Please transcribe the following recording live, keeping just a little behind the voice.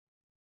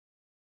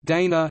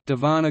Dāna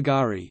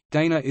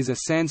Dāna is a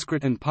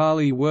Sanskrit and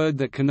Pali word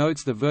that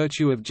connotes the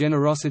virtue of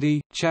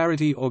generosity,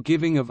 charity or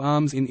giving of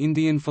alms in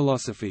Indian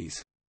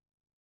philosophies.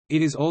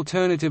 It is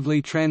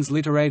alternatively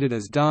transliterated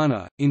as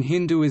Dāna. In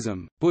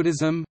Hinduism,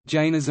 Buddhism,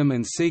 Jainism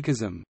and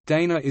Sikhism,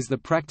 Dāna is the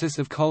practice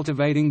of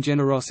cultivating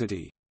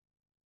generosity.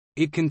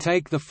 It can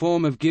take the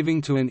form of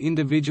giving to an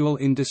individual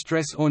in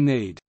distress or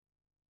need.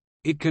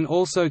 It can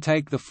also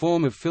take the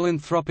form of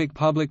philanthropic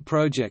public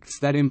projects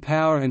that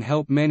empower and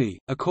help many.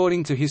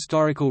 According to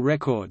historical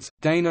records,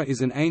 Dāna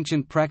is an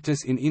ancient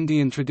practice in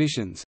Indian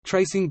traditions,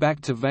 tracing back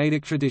to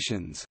Vedic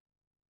traditions.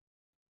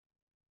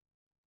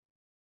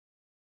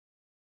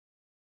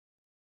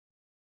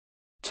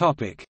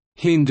 Topic: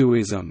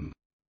 Hinduism.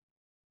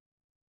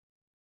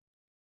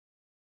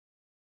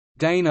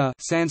 Dāna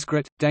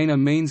Sanskrit,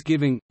 Dāna means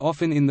giving,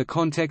 often in the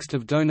context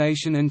of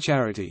donation and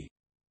charity.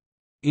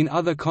 In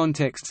other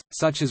contexts,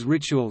 such as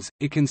rituals,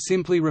 it can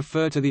simply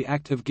refer to the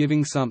act of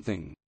giving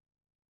something.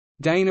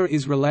 Dāna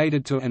is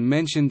related to and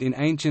mentioned in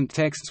ancient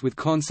texts with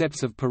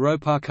concepts of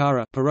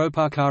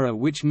paropakara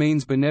which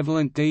means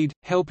benevolent deed,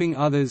 helping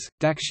others,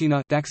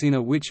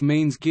 dakshina which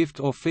means gift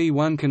or fee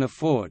one can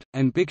afford,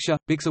 and bhiksha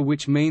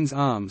which means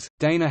alms.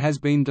 Dāna has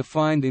been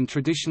defined in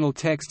traditional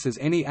texts as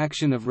any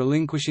action of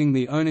relinquishing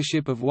the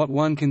ownership of what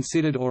one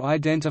considered or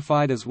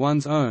identified as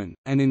one's own,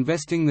 and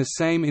investing the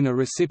same in a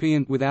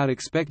recipient without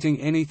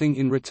expecting anything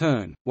in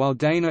return. While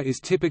Dāna is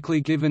typically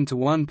given to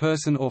one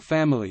person or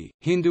family,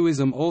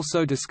 Hinduism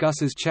also discusses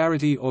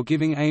charity or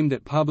giving aimed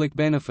at public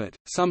benefit,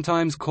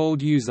 sometimes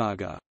called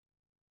usaga.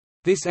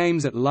 This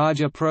aims at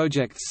larger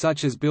projects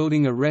such as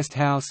building a rest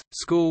house,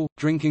 school,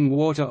 drinking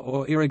water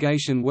or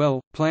irrigation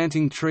well,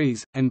 planting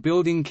trees, and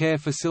building care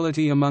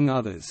facility among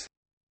others.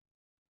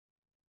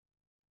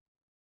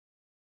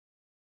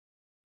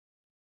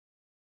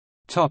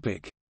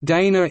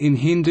 Dāna in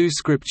Hindu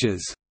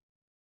scriptures.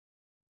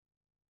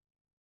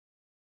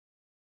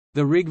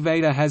 The Rig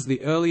Veda has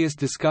the earliest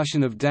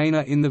discussion of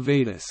Dāna in the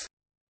Vedas.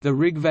 The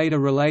Rig Veda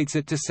relates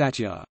it to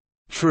satya,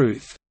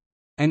 truth,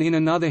 and in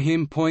another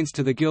hymn points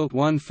to the guilt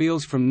one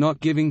feels from not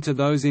giving to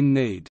those in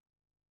need.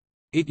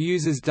 It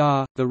uses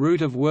da, the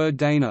root of word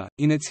Dāna,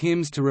 in its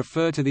hymns to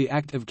refer to the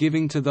act of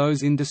giving to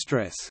those in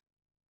distress.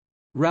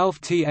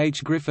 Ralph T.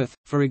 H. Griffith,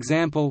 for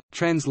example,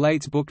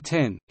 translates Book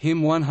 10,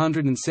 Hymn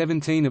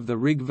 117 of the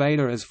Rig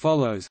Veda as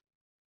follows.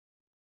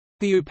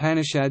 The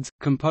Upanishads,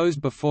 composed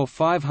before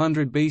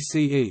 500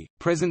 BCE,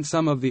 present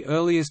some of the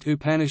earliest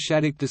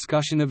Upanishadic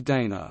discussion of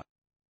Dāna.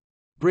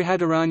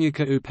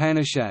 Brihadaranyaka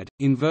Upanishad,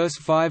 in verse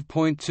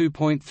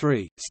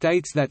 5.2.3,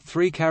 states that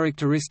three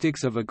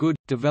characteristics of a good,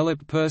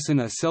 developed person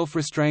are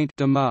self-restraint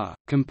dhamma,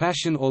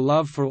 compassion or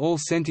love for all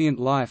sentient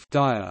life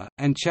daya,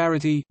 and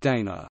charity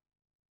dana.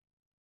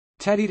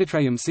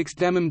 Taditatrayam 6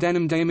 Dhammam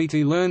Dhanam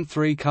Dayamiti learn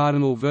three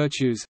cardinal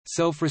virtues,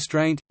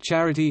 self-restraint,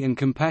 charity and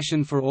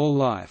compassion for all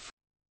life.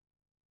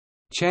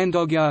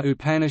 Chandogya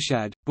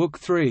Upanishad, Book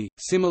 3,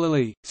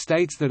 similarly,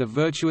 states that a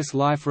virtuous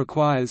life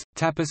requires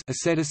tapas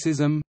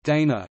asceticism,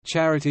 dana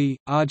charity,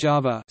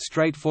 arjava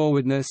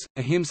straightforwardness,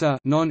 ahimsa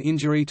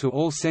non-injury to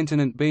all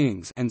sentient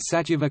beings, and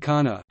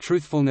satyavakana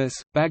truthfulness.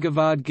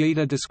 Bhagavad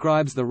Gita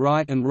describes the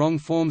right and wrong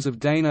forms of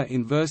dana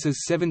in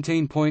verses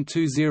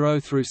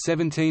 17.20 through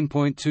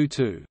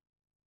 17.22.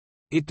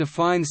 It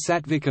defines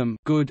satvikam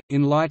good,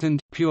 enlightened,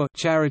 pure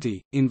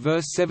charity, in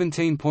verse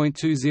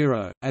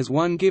 17.20, as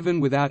one given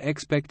without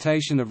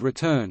expectation of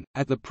return,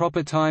 at the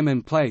proper time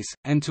and place,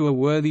 and to a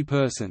worthy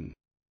person.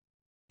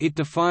 It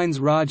defines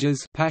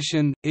rajas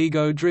passion,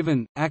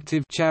 ego-driven,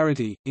 active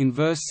charity, in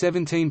verse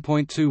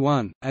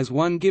 17.21, as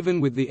one given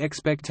with the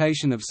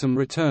expectation of some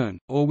return,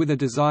 or with a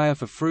desire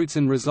for fruits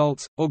and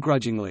results, or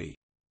grudgingly.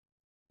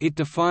 It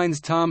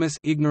defines tamas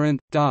ignorant,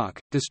 dark,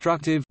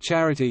 destructive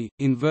charity,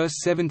 in verse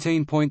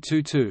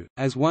 17.22,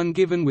 as one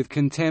given with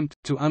contempt,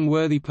 to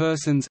unworthy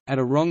persons, at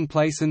a wrong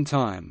place and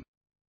time.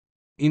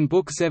 In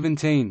Book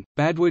 17,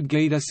 Bhagavad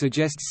Gita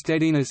suggests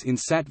steadiness in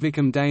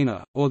satvikam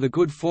dana, or the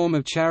good form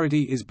of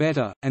charity is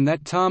better, and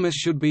that tamas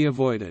should be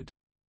avoided.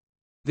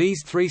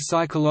 These three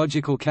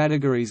psychological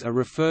categories are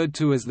referred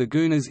to as the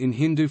gunas in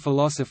Hindu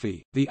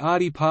philosophy. The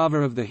Adi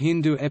Parva of the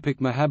Hindu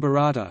epic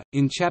Mahabharata,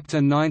 in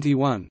chapter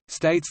 91,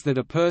 states that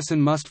a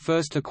person must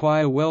first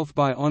acquire wealth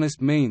by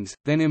honest means,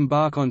 then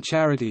embark on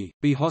charity,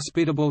 be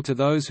hospitable to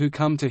those who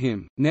come to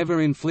him,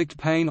 never inflict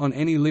pain on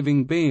any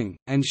living being,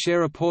 and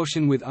share a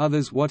portion with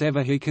others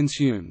whatever he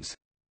consumes.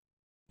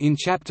 In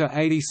Chapter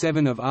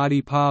 87 of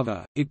Adi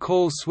Parva, it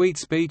calls sweet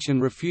speech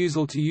and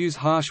refusal to use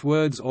harsh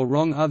words or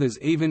wrong others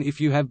even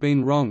if you have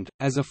been wronged,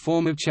 as a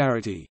form of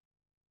charity.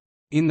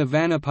 In the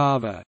Vana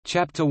Parva,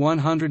 Chapter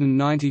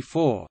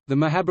 194, the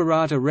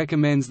Mahabharata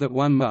recommends that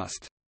one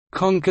must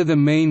conquer the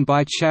mean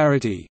by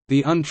charity,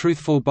 the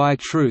untruthful by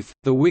truth,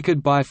 the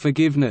wicked by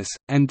forgiveness,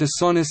 and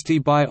dishonesty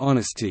by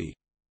honesty.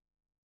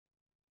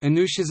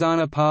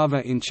 Anushasana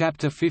Parva in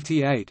Chapter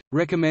 58,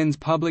 recommends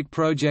public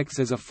projects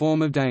as a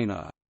form of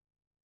dana.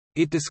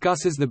 It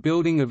discusses the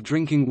building of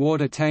drinking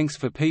water tanks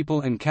for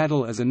people and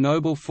cattle as a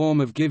noble form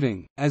of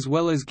giving, as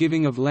well as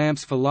giving of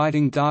lamps for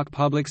lighting dark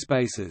public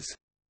spaces.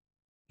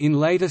 In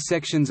later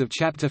sections of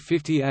Chapter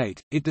 58,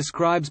 it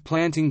describes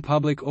planting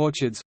public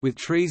orchards, with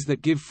trees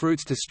that give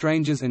fruits to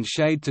strangers and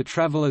shade to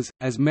travelers,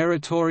 as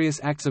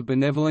meritorious acts of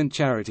benevolent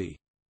charity.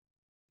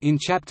 In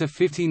Chapter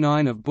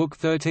 59 of Book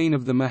 13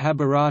 of the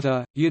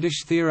Mahabharata,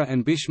 Yudhishthira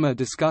and Bhishma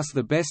discuss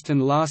the best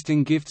and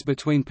lasting gifts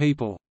between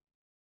people.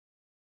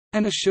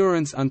 An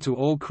assurance unto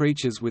all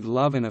creatures with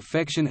love and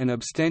affection and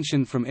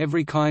abstention from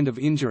every kind of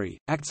injury,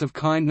 acts of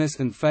kindness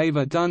and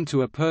favour done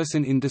to a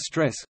person in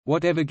distress,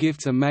 whatever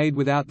gifts are made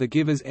without the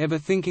giver's ever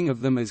thinking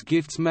of them as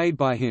gifts made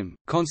by him,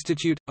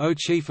 constitute, O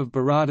chief of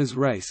Bharata's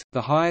race,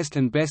 the highest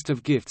and best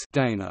of gifts.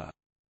 Dāna.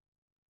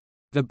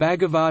 The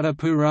Bhagavata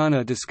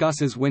Purana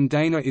discusses when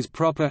dāna is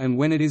proper and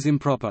when it is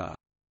improper.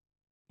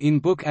 In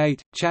Book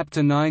 8,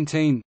 Chapter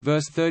 19,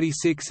 verse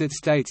 36 it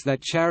states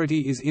that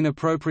charity is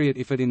inappropriate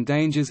if it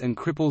endangers and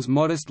cripples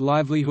modest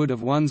livelihood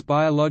of one's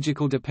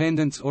biological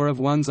dependents or of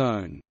one's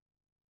own.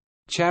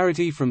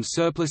 Charity from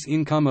surplus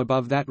income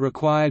above that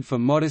required for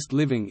modest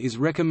living is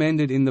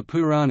recommended in the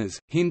Puranas.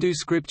 Hindu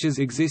scriptures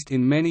exist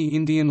in many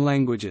Indian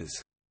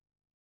languages.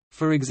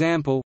 For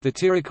example, the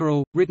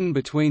Tirukkural, written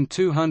between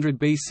 200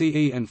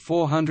 BCE and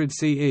 400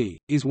 CE,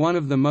 is one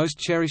of the most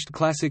cherished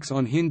classics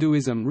on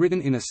Hinduism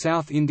written in a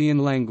South Indian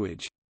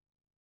language.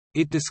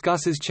 It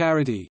discusses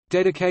charity,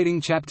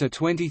 dedicating Chapter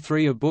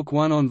 23 of Book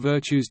 1 on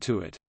virtues to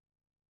it.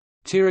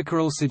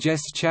 Tirukkural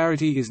suggests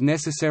charity is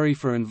necessary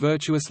for an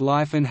virtuous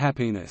life and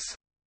happiness.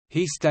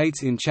 He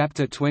states in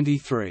Chapter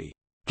 23,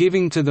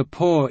 "Giving to the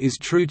poor is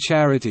true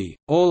charity,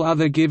 all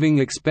other giving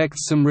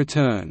expects some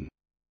return.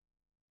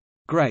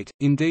 Great,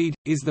 indeed,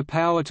 is the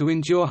power to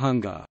endure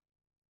hunger.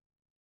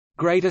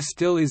 Greater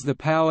still is the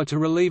power to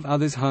relieve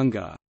others'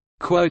 hunger."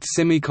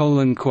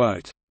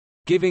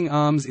 Giving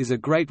alms is a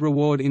great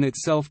reward in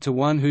itself to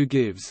one who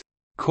gives.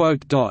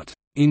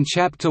 In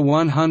Chapter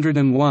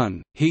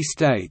 101, he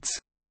states,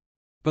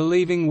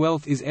 "Believing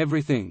wealth is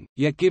everything,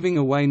 yet giving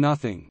away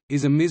nothing,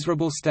 is a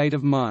miserable state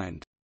of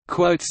mind."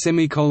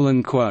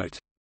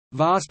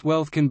 Vast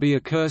wealth can be a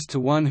curse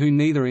to one who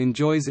neither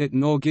enjoys it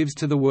nor gives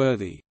to the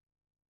worthy.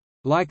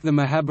 Like the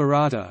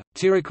Mahabharata,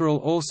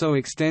 Tirukkural also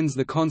extends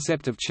the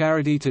concept of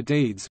charity to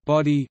deeds,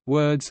 body,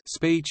 words,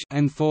 speech,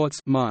 and thoughts,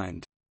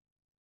 mind.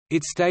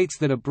 It states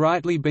that a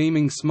brightly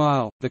beaming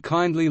smile, the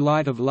kindly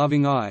light of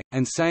loving eye,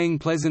 and saying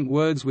pleasant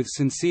words with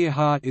sincere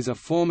heart is a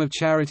form of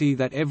charity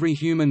that every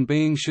human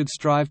being should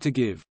strive to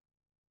give.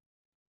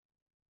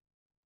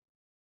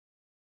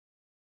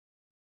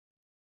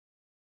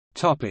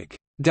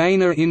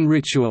 Dāna in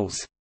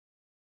rituals.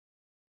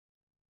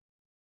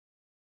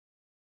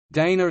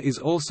 Dāna is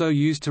also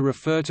used to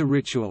refer to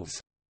rituals.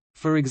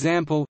 For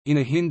example, in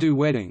a Hindu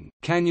wedding,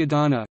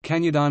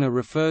 Kanyadana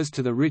refers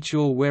to the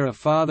ritual where a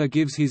father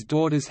gives his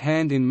daughter's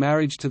hand in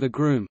marriage to the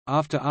groom,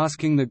 after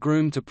asking the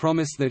groom to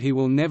promise that he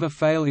will never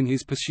fail in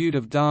his pursuit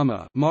of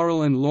dharma,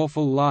 moral and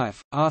lawful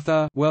life,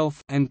 artha,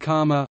 wealth, and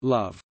kama,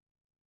 love.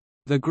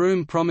 The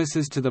groom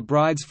promises to the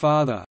bride's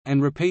father,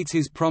 and repeats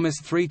his promise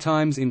 3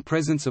 times in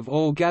presence of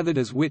all gathered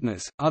as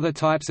witness. Other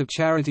types of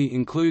charity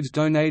includes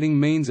donating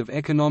means of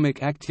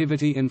economic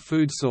activity and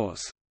food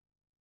source.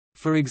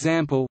 For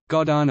example,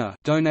 Godana,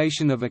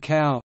 donation of a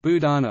cow;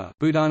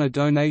 Budana,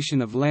 donation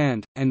of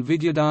land; and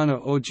Vidyadana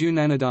or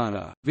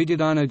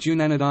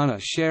Junanadana,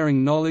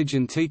 sharing knowledge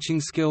and teaching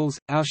skills;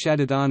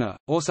 Aushadadana,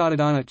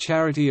 Ausadadana,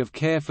 charity of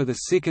care for the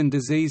sick and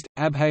diseased;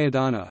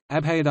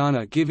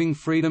 Abhayadana, giving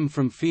freedom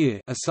from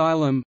fear,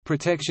 asylum,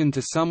 protection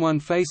to someone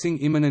facing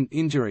imminent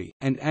injury;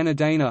 and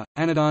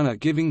Anadana,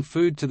 giving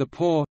food to the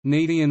poor,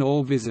 needy and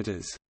all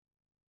visitors.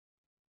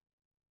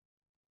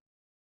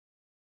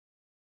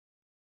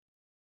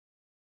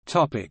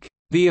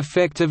 The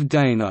effect of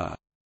dāna.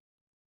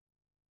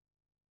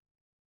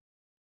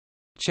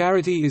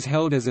 Charity is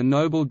held as a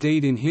noble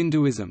deed in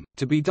Hinduism,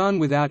 to be done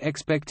without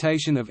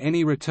expectation of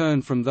any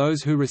return from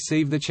those who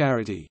receive the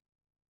charity.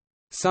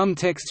 Some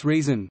texts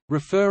reason,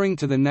 referring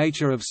to the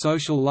nature of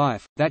social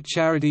life, that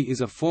charity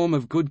is a form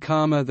of good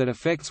karma that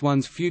affects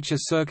one's future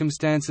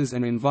circumstances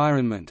and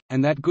environment,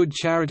 and that good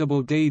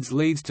charitable deeds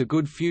leads to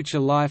good future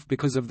life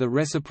because of the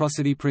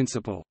reciprocity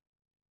principle.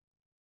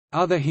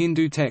 Other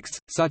Hindu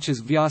texts, such as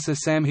Vyasa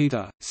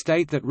Samhita,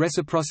 state that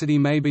reciprocity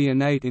may be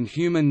innate in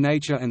human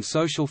nature and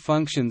social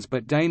functions,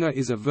 but dāna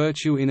is a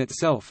virtue in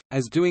itself,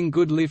 as doing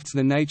good lifts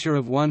the nature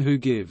of one who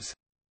gives.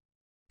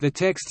 The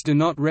texts do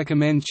not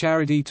recommend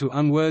charity to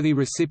unworthy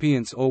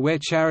recipients or where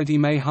charity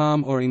may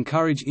harm or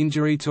encourage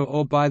injury to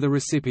or by the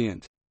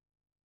recipient.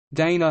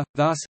 Dāna,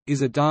 thus,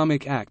 is a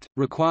dharmic act,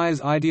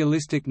 requires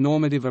idealistic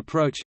normative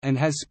approach, and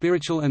has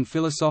spiritual and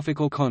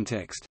philosophical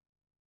context.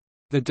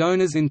 The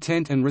donor's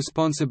intent and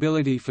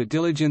responsibility for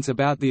diligence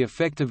about the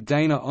effect of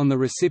dāna on the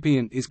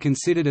recipient is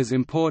considered as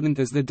important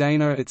as the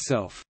dāna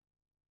itself.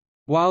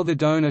 While the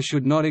donor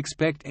should not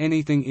expect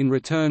anything in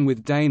return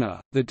with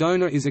dāna, the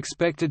donor is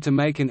expected to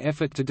make an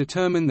effort to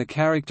determine the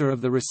character of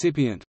the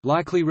recipient,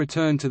 likely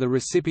return to the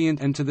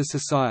recipient and to the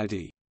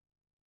society.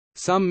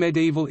 Some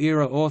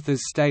medieval-era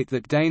authors state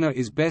that dana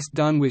is best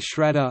done with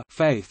shraddha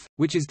faith,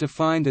 which is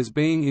defined as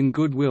being in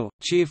goodwill,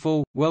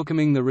 cheerful,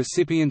 welcoming the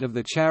recipient of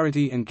the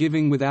charity and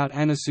giving without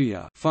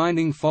anasuya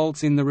finding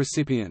faults in the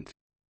recipient.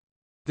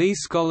 These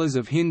scholars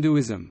of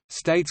Hinduism,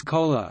 states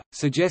Kohler,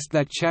 suggest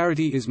that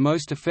charity is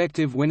most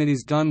effective when it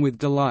is done with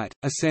delight,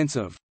 a sense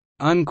of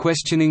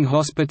unquestioning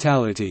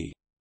hospitality,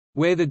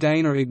 where the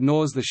dana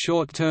ignores the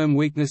short-term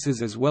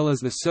weaknesses as well as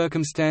the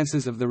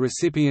circumstances of the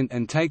recipient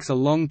and takes a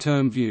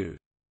long-term view.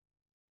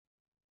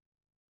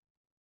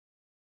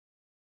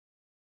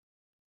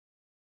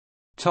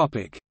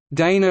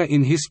 Dana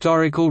in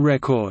historical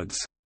records.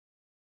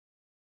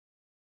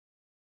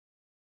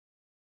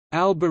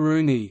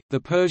 Al-Biruni, the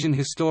Persian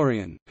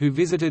historian, who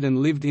visited and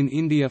lived in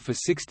India for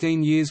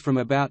 16 years from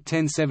about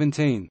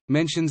 1017,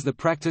 mentions the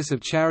practice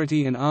of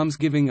charity and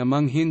almsgiving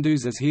among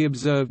Hindus as he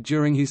observed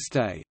during his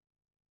stay.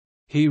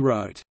 He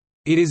wrote,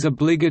 "It is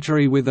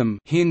obligatory with them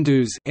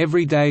Hindus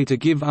every day to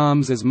give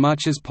alms as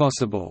much as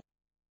possible.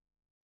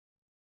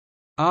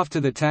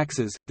 After the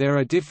taxes, there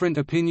are different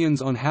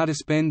opinions on how to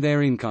spend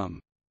their income.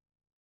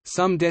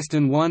 Some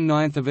destine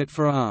 1/9 of it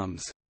for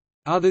alms.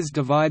 Others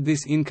divide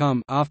this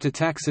income after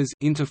taxes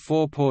into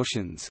 4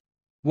 portions.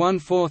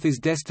 1/4 is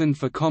destined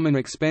for common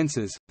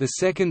expenses, the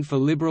 2nd for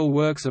liberal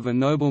works of a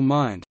noble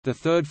mind, the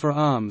 3rd for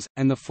alms,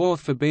 and the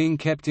 4th for being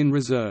kept in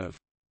reserve."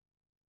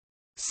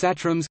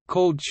 Satrams,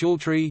 called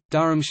chultri,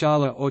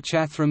 dharamshala or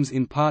chathrams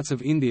in parts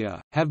of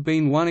India, have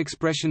been one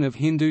expression of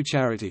Hindu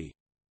charity.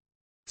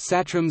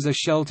 Satrams are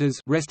shelters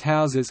rest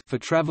houses for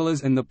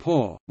travellers and the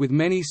poor, with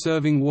many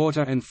serving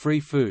water and free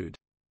food.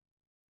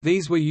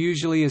 These were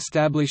usually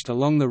established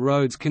along the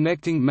roads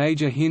connecting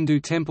major Hindu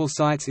temple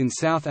sites in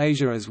South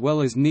Asia as well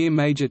as near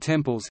major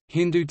temples.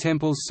 Hindu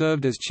temples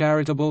served as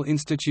charitable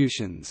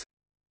institutions.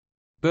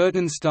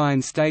 Burton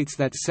Stein states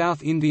that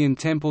South Indian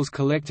temples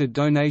collected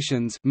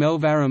donations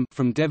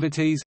from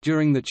devotees,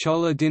 during the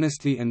Chola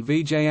dynasty and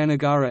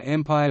Vijayanagara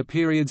Empire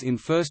periods in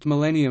 1st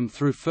millennium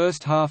through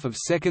first half of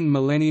 2nd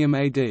millennium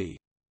AD.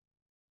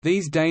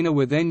 These dana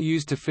were then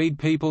used to feed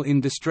people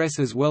in distress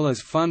as well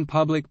as fund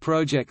public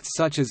projects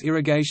such as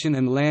irrigation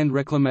and land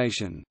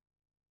reclamation.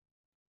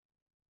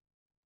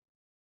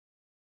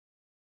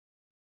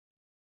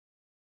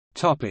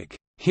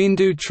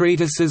 Hindu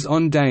treatises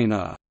on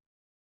dana.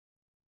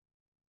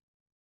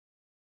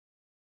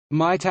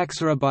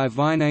 Mitaksara by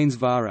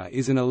Vinainesvara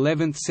is an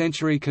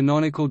 11th-century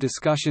canonical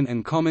discussion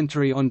and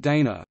commentary on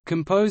dana,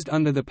 composed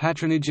under the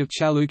patronage of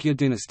Chalukya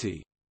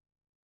dynasty.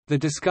 The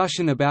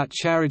discussion about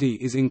charity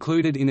is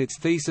included in its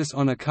thesis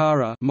on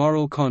akara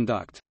moral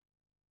conduct.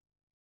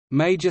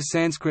 Major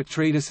Sanskrit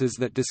treatises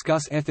that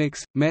discuss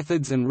ethics,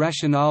 methods and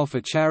rationale for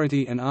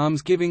charity and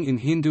almsgiving in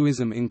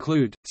Hinduism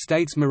include,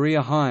 states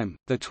Maria Heim,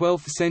 the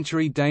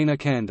 12th-century Dana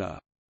Kanda,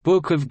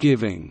 Book of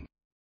Giving,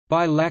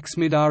 by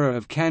Laxmidara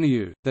of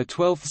Kanayu, the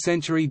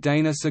 12th-century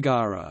Dana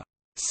Sagara,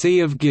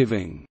 Sea of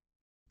Giving,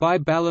 by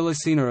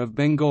Balalasena of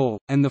Bengal,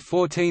 and the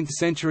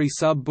 14th-century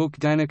sub-book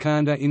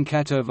Danakanda in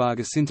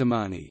Kattovarga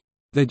Sintamani,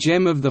 The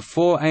Gem of the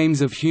Four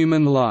Aims of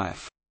Human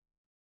Life,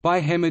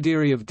 by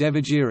Hemadiri of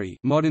Devagiri,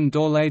 modern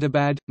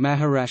Daulatabad,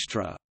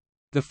 Maharashtra.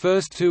 The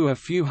first 2 are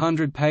few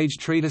hundred-page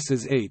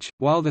treatises each,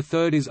 while the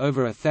third is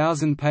over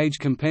 1,000-page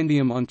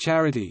compendium on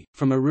charity.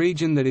 From a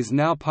region that is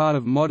now part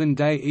of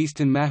modern-day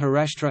eastern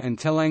Maharashtra and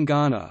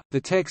Telangana, the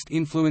text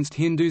influenced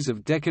Hindus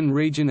of Deccan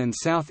region and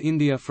South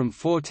India from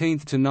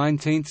 14th to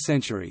 19th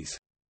centuries.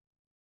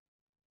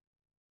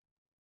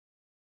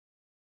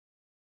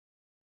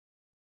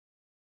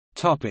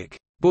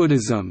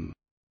 Buddhism.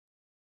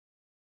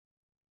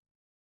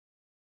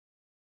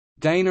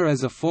 Dana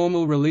as a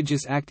formal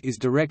religious act is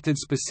directed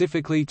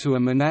specifically to a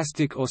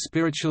monastic or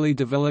spiritually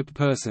developed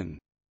person.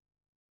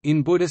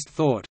 In Buddhist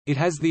thought, it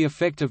has the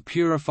effect of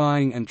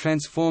purifying and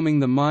transforming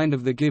the mind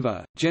of the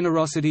giver.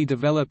 Generosity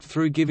developed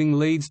through giving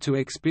leads to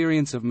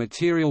experience of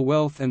material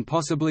wealth and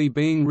possibly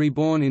being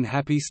reborn in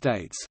happy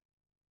states.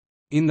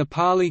 In the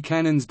Pali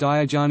canons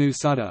Dayajanu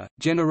Sutta,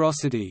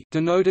 generosity,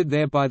 denoted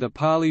there by the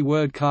Pali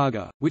word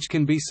karga, which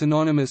can be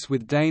synonymous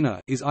with dana,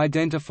 is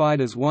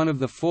identified as one of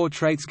the 4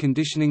 traits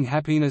conditioning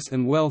happiness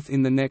and wealth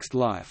in the next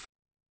life.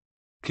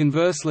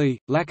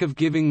 Conversely, lack of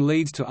giving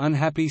leads to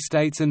unhappy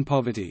states and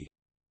poverty.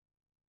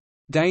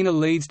 Dana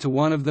leads to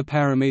one of the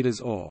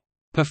paramitas or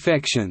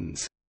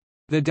perfections,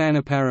 the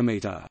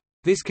Danaparamita.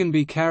 This can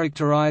be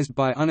characterized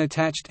by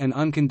unattached and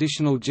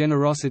unconditional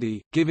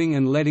generosity, giving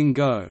and letting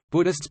go.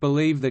 Buddhists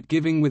believe that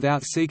giving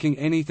without seeking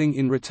anything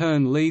in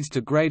return leads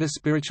to greater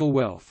spiritual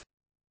wealth.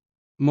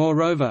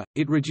 Moreover,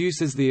 it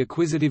reduces the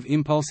acquisitive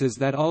impulses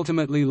that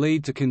ultimately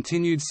lead to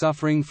continued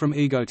suffering from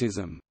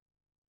egotism.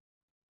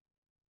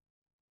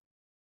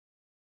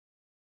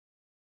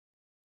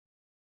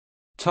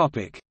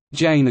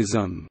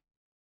 Jainism.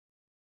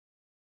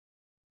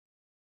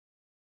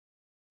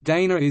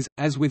 Dana is,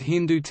 as with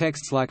Hindu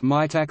texts like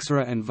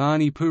Mitaksara and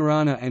Vani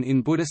Purana and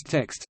in Buddhist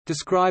text,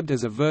 described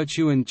as a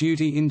virtue and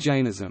duty in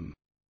Jainism.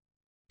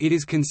 It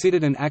is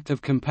considered an act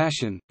of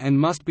compassion, and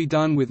must be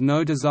done with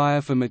no desire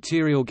for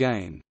material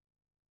gain.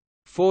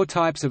 4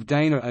 types of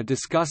dana are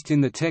discussed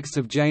in the texts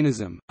of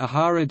Jainism: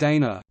 ahara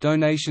dana,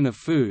 donation of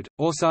food;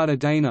 ausada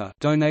dana,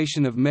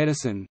 donation of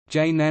medicine;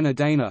 jnana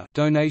dana,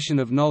 donation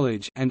of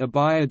knowledge; and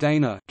abhaya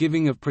dana,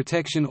 giving of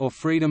protection or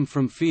freedom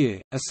from fear,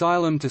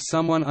 asylum to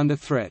someone under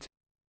threat.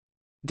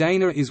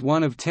 Dana is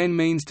one of 10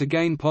 means to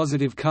gain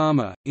positive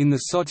karma, in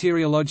the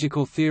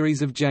soteriological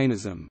theories of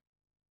Jainism.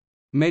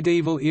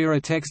 Medieval-era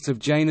texts of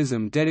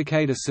Jainism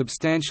dedicate a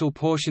substantial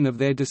portion of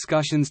their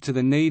discussions to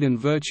the need and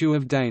virtue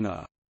of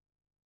dana.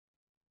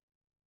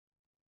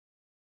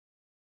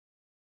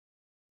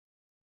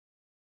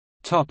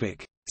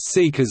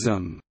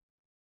 Sikhism.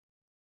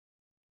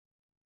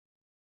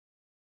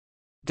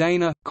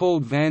 Dana,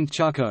 called Vand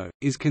Chukko,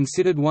 is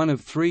considered one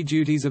of 3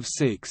 duties of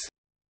Sikhs.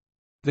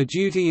 The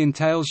duty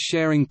entails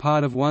sharing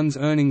part of one's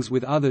earnings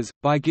with others,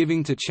 by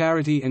giving to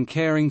charity and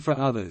caring for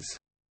others.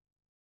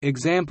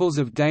 Examples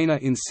of dana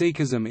in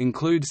Sikhism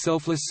include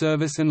selfless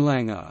service and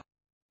langar.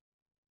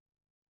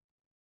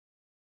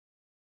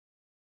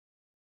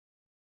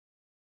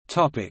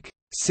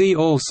 See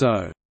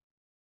also: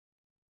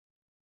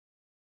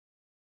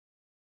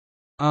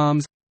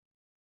 alms,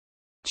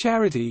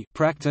 charity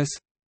practice,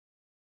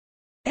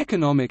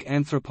 economic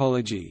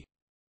anthropology,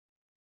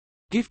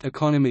 gift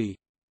economy,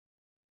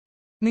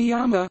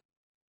 niyama,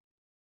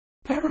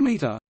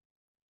 paramita,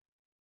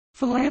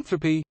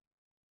 philanthropy,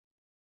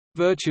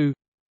 virtue,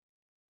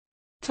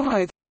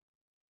 tithe.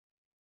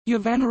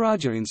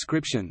 Yavanaraja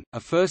inscription, a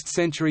 1st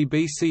century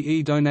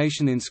BCE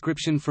donation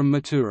inscription from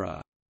Mathura.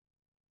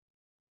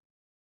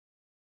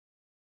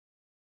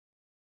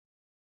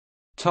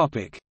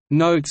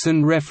 Notes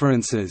and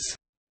references.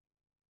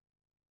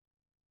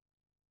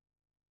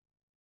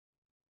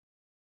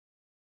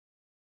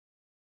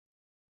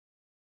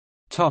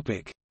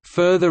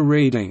 Further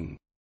reading.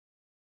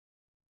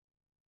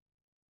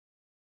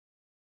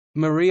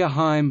 Maria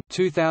Heim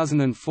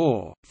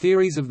 2004,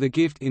 Theories of the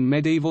Gift in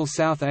Medieval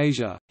South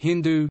Asia,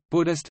 Hindu,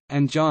 Buddhist,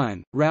 and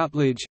Jain,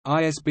 Routledge,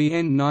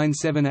 ISBN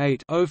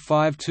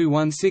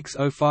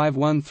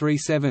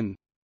 978-0521605137.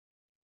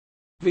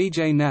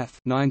 Vijay Nath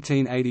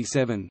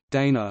 1987,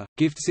 Dana,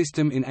 Gift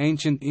System in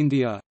Ancient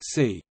India,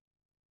 c.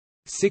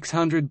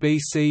 600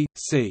 BC,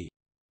 c.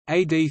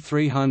 AD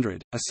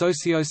 300, A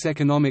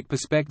Socio-Economic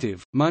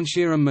Perspective,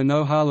 Munshiram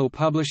Manoharlal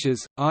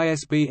Publishers,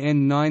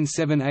 ISBN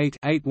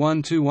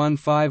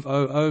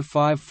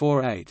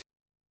 978-8121500548.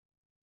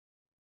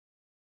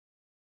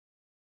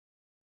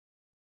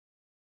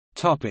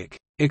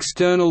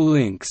 External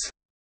links.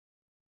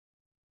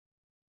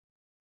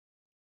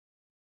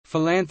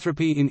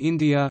 Philanthropy in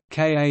India,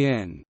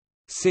 Kan.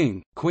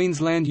 Singh,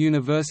 Queensland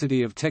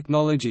University of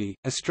Technology,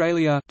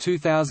 Australia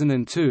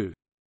 2002.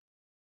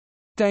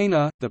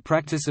 Dana, The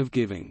Practice of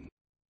Giving.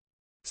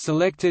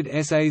 Selected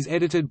essays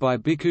edited by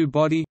Bhikkhu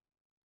Bodhi.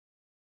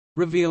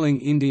 Revealing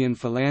Indian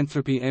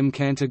Philanthropy M.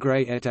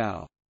 Cantegray et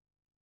al.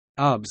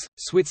 UBS,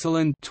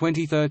 Switzerland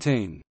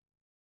 2013.